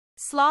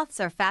Sloths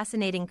are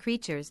fascinating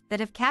creatures that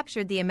have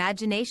captured the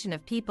imagination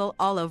of people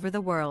all over the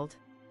world.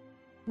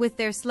 With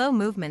their slow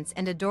movements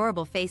and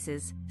adorable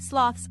faces,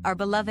 sloths are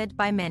beloved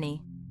by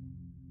many.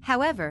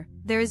 However,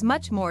 there is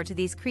much more to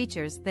these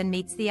creatures than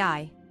meets the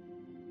eye.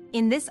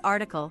 In this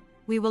article,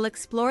 we will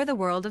explore the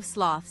world of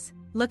sloths,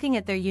 looking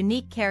at their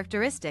unique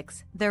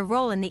characteristics, their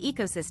role in the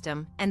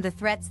ecosystem, and the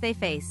threats they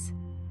face.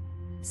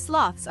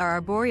 Sloths are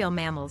arboreal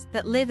mammals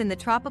that live in the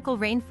tropical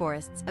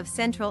rainforests of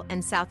Central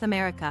and South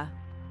America.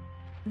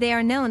 They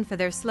are known for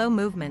their slow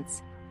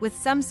movements, with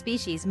some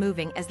species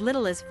moving as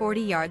little as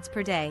 40 yards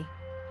per day.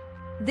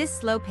 This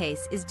slow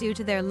pace is due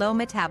to their low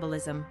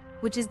metabolism,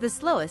 which is the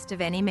slowest of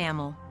any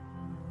mammal.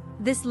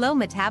 This low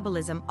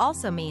metabolism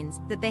also means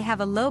that they have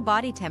a low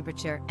body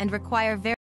temperature and require very